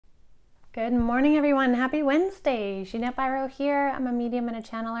Good morning, everyone. Happy Wednesday. Jeanette Biro here. I'm a medium and a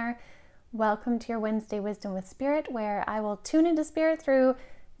channeler. Welcome to your Wednesday Wisdom with Spirit, where I will tune into Spirit through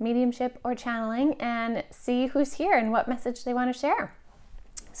mediumship or channeling and see who's here and what message they want to share.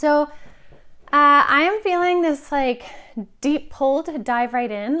 So I am feeling this deep pull to dive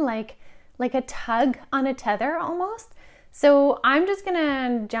right in, like a tug on a tether almost. So I'm just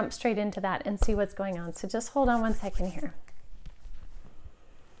gonna jump straight into that and see what's going on. So just hold on one second here.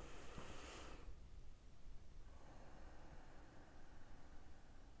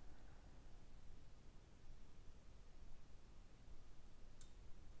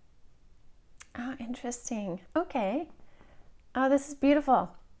 Oh, interesting. Okay. Oh, this is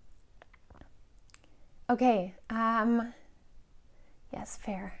beautiful. Okay. Yes,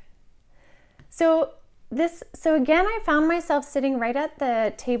 fair. So again, I found myself sitting right at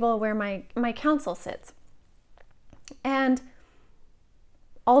the table where my council sits. And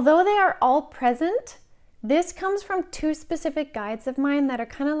although they are all present, this comes from two specific guides of mine that are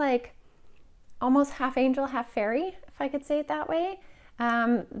kind of like almost half angel, half fairy, if I could say it that way.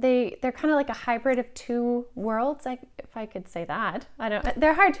 They're kind of like a hybrid of two worlds, if I could say that.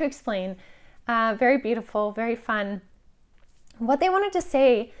 They're hard to explain. Very beautiful, very fun. What they wanted to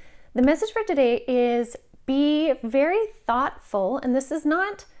say, the message for today is be very thoughtful, and this is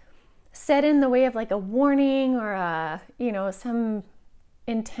not said in the way of like a warning or some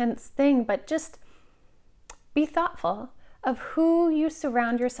intense thing, but just be thoughtful of who you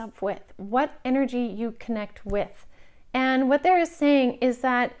surround yourself with, what energy you connect with. And what they're saying is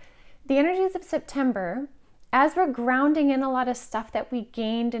that the energies of September, as we're grounding in a lot of stuff that we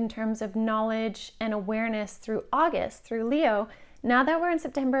gained in terms of knowledge and awareness through August, through Leo, now that we're in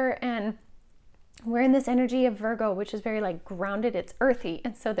September and we're in this energy of Virgo, which is very like grounded, it's earthy,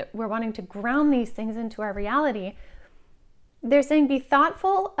 and so that we're wanting to ground these things into our reality, they're saying be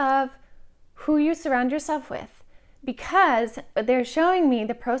thoughtful of who you surround yourself with. Because they're showing me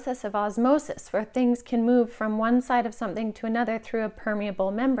the process of osmosis, where things can move from one side of something to another through a permeable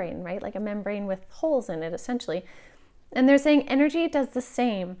membrane, right? Like a membrane with holes in it, essentially. And they're saying energy does the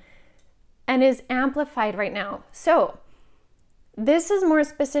same and is amplified right now. So this is more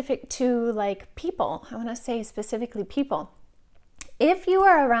specific to like people. I want to say specifically people. If you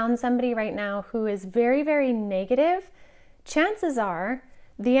are around somebody right now who is very, very negative, chances are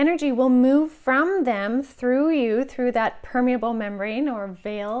the energy will move from them through you, through that permeable membrane or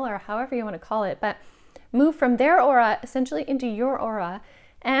veil or however you want to call it, but move from their aura essentially into your aura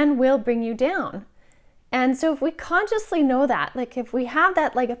and will bring you down. And so if we consciously know that, like if we have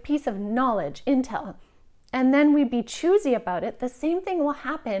that like a piece of knowledge, intel, and then we be choosy about it, the same thing will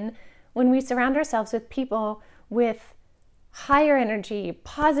happen when we surround ourselves with people with higher energy,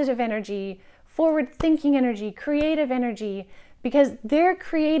 positive energy, forward-thinking energy, creative energy, because their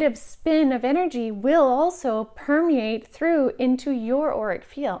creative spin of energy will also permeate through into your auric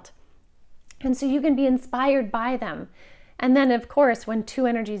field. And so you can be inspired by them. And then, of course, when two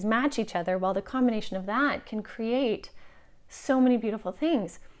energies match each other, well, the combination of that can create so many beautiful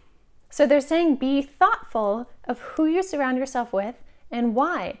things. So they're saying be thoughtful of who you surround yourself with and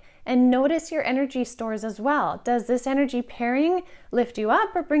why. And notice your energy stores as well. Does this energy pairing lift you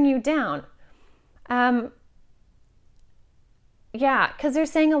up or bring you down? Yeah, because they're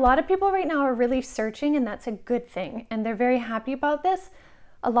saying a lot of people right now are really searching, and that's a good thing. And they're very happy about this.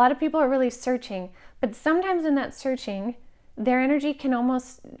 A lot of people are really searching, but sometimes in that searching, their energy can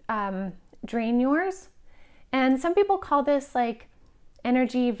almost drain yours. And some people call this like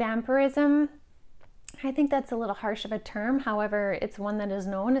energy vampirism. I think that's a little harsh of a term. However, it's one that is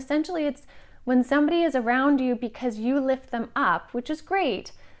known. Essentially, it's when somebody is around you because you lift them up, which is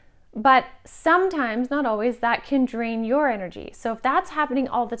great. But sometimes, not always, that can drain your energy. So if that's happening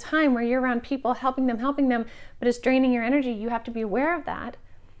all the time, where you're around people helping them, but it's draining your energy, you have to be aware of that,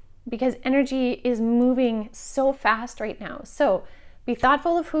 because energy is moving so fast right now. So be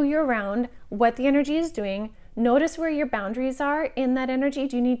thoughtful of who you're around, what the energy is doing. Notice where your boundaries are in that energy.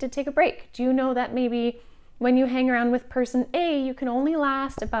 Do you need to take a break? Do you know that maybe when you hang around with person A, you can only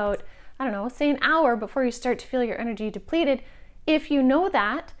last about, say an hour before you start to feel your energy depleted? If you know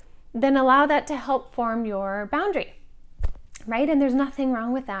that, then allow that to help form your boundary, right? And there's nothing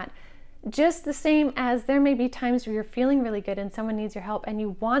wrong with that. Just the same as there may be times where you're feeling really good and someone needs your help and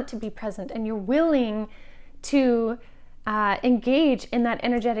you want to be present and you're willing to engage in that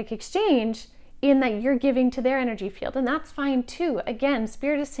energetic exchange in that you're giving to their energy field. And that's fine too. Again,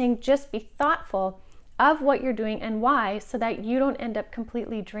 Spirit is saying just be thoughtful of what you're doing and why, so that you don't end up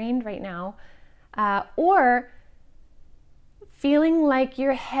completely drained right now or feeling like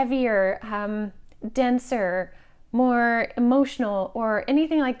you're heavier, denser, more emotional or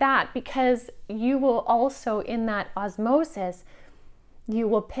anything like that, because you will also, in that osmosis, you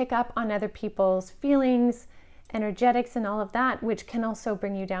will pick up on other people's feelings, energetics, and all of that, which can also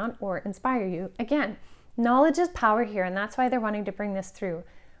bring you down or inspire you. Again, knowledge is power here, and that's why they're wanting to bring this through.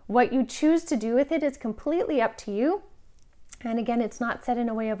 What you choose to do with it is completely up to you. And again, it's not said in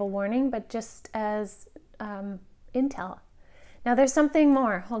a way of a warning, but just as intel. Now there's something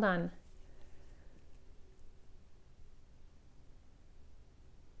more. Hold on.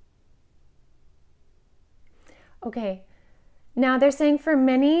 Okay. Now they're saying for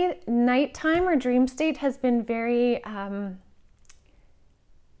many, nighttime or dream state has been very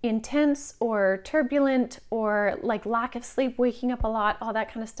intense or turbulent, or like lack of sleep, waking up a lot, all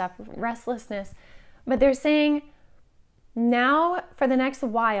that kind of stuff, restlessness. But they're saying now for the next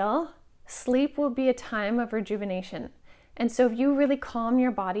while, sleep will be a time of rejuvenation. And so if you really calm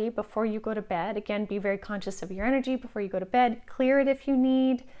your body before you go to bed, again, be very conscious of your energy before you go to bed, clear it if you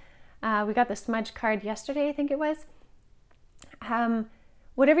need. We got the smudge card yesterday, I think it was.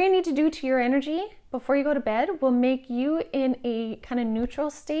 Whatever you need to do to your energy before you go to bed will make you in a kind of neutral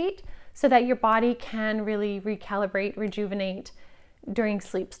state so that your body can really recalibrate, rejuvenate during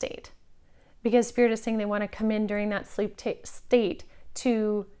sleep state. Because Spirit is saying they want to come in during that sleep state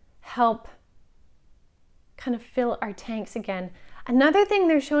to help kind of fill our tanks again. Another thing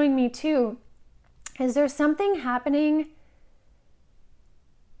they're showing me too is there's something happening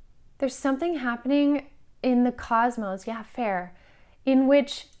in the cosmos, yeah, fair, in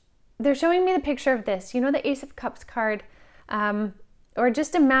which they're showing me the picture of this. You know, the Ace of Cups card, or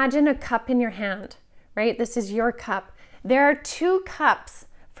just imagine a cup in your hand, right? This is your cup. There are two cups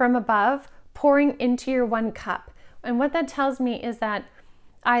from above pouring into your one cup. And what that tells me is that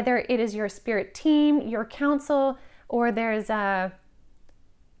either it is your spirit team, your council, or there's a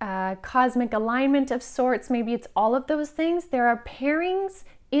cosmic alignment of sorts. Maybe it's all of those things. There are pairings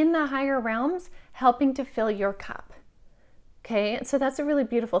in the higher realms helping to fill your cup. Okay, so that's a really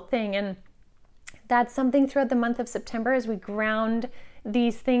beautiful thing. And that's something throughout the month of September as we ground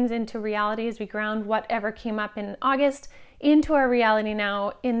these things into reality, as we ground whatever came up in August into our reality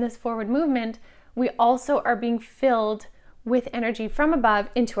now in this forward movement. We also are being filled with energy from above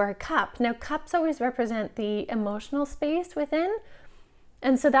into our cup. Now, cups always represent the emotional space within.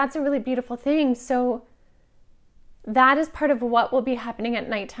 And so that's a really beautiful thing. So that is part of what will be happening at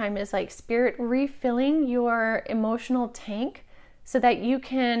nighttime, is like Spirit refilling your emotional tank so that you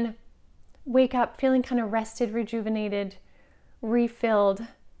can wake up feeling kind of rested, rejuvenated, refilled,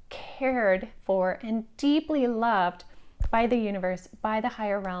 cared for, and deeply loved by the universe, by the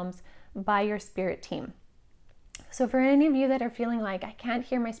higher realms, by your spirit team. So for any of you that are feeling like, I can't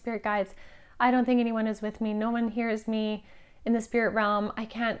hear my spirit guides, I don't think anyone is with me, no one hears me in the spirit realm, I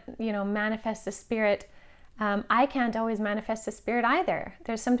can't, manifest a spirit. I can't always manifest a spirit either.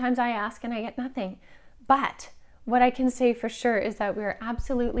 There's sometimes I ask and I get nothing. But what I can say for sure is that we're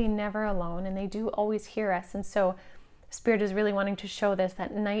absolutely never alone, and they do always hear us. And so Spirit is really wanting to show this,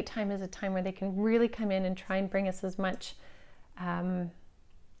 that nighttime is a time where they can really come in and try and bring us as much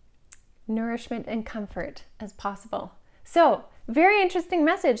nourishment and comfort as possible. So very interesting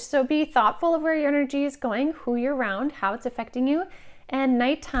message. So be thoughtful of where your energy is going, who you're around, how it's affecting you. And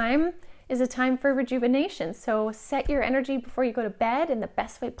nighttime is a time for rejuvenation. So set your energy before you go to bed in the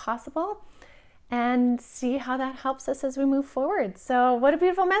best way possible and see how that helps us as we move forward. So what a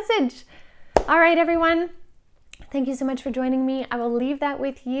beautiful message. All right, everyone. Thank you so much for joining me. I will leave that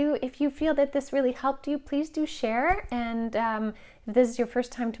with you. If you feel that this really helped you, please do share. And if this is your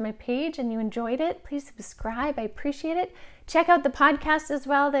first time to my page and you enjoyed it, please subscribe. I appreciate it. Check out the podcast as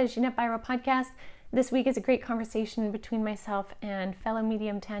well, the Jeanette Biro podcast. This week is a great conversation between myself and fellow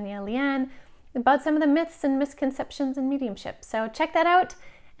medium Tanya Leanne about some of the myths and misconceptions in mediumship. So check that out,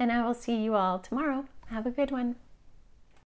 and I will see you all tomorrow. Have a good one.